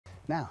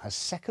Now, a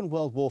Second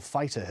World War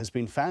fighter has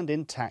been found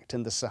intact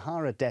in the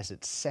Sahara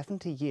Desert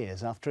 70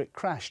 years after it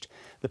crashed.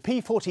 The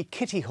P-40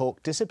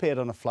 Kittyhawk disappeared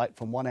on a flight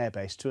from one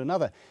airbase to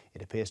another.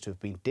 It appears to have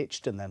been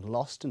ditched and then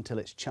lost until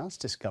its chance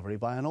discovery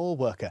by an oil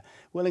worker.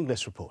 Will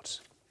Inglis reports.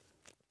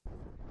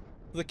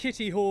 The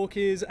Kittyhawk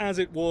is as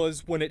it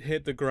was when it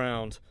hit the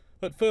ground.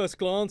 At first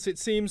glance, it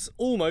seems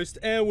almost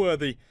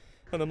airworthy,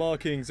 and the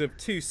markings of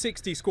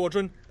 260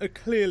 Squadron are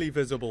clearly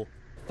visible.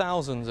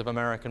 Thousands of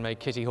American-made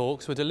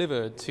Kittyhawks were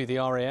delivered to the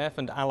RAF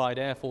and Allied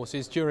air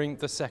forces during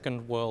the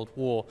Second World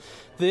War.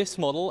 This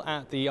model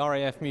at the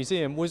RAF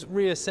Museum was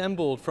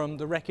reassembled from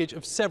the wreckage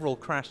of several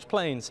crashed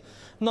planes.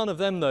 None of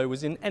them, though,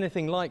 was in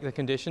anything like the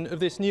condition of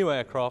this new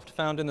aircraft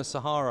found in the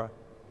Sahara.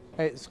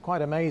 It's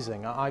quite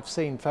amazing. I've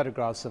seen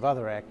photographs of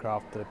other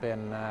aircraft that have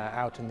been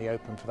out in the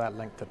open for that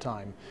length of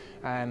time,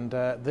 and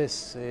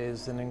this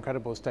is an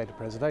incredible state of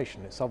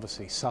preservation. It's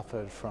obviously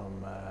suffered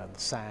from the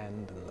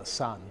sand and the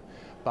sun,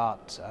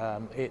 but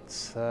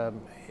it's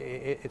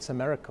a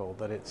miracle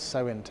that it's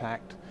so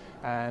intact,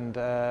 and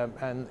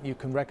you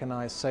can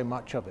recognize so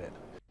much of it.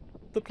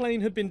 The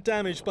plane had been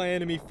damaged by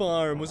enemy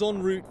fire and was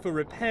en route for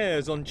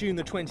repairs on June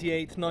the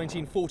 28th,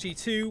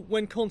 1942,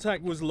 when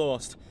contact was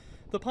lost.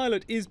 The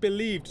pilot is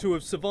believed to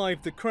have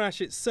survived the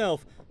crash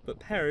itself, but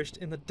perished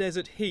in the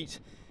desert heat.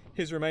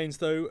 His remains,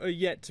 though, are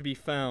yet to be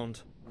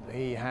found.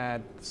 He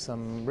had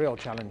some real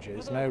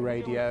challenges: no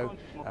radio,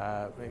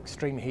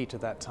 extreme heat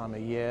at that time of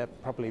year,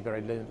 probably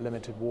very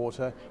limited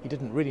water. He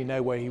didn't really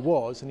know where he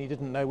was, and he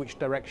didn't know which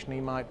direction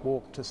he might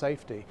walk to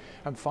safety.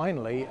 And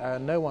finally,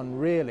 no one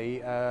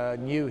really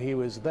knew he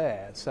was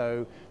there,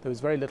 so there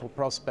was very little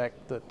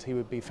prospect that he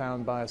would be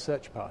found by a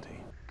search party.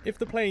 If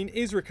the plane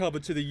is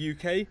recovered to the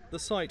UK, the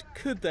site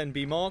could then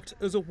be marked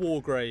as a war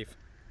grave.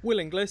 Will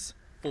Inglis,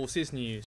 Forces News.